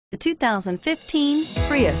The 2015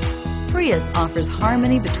 Prius. Prius offers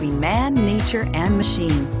harmony between man, nature, and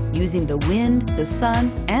machine. Using the wind, the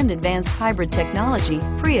sun, and advanced hybrid technology,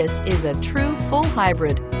 Prius is a true full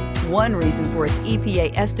hybrid. One reason for its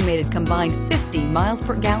EPA estimated combined 50 miles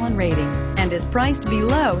per gallon rating and is priced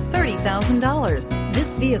below $30,000.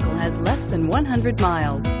 This vehicle has less than 100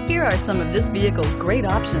 miles. Here are some of this vehicle's great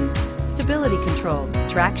options: stability control,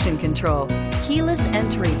 traction control, keyless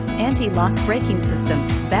entry, anti-lock braking system,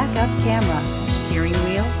 backup camera, steering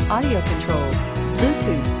wheel audio controls,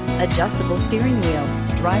 Bluetooth, adjustable steering wheel,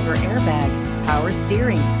 driver airbag, power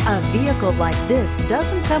steering. A vehicle like this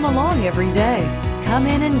doesn't come along every day. Come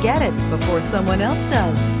in and get it before someone else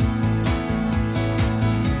does.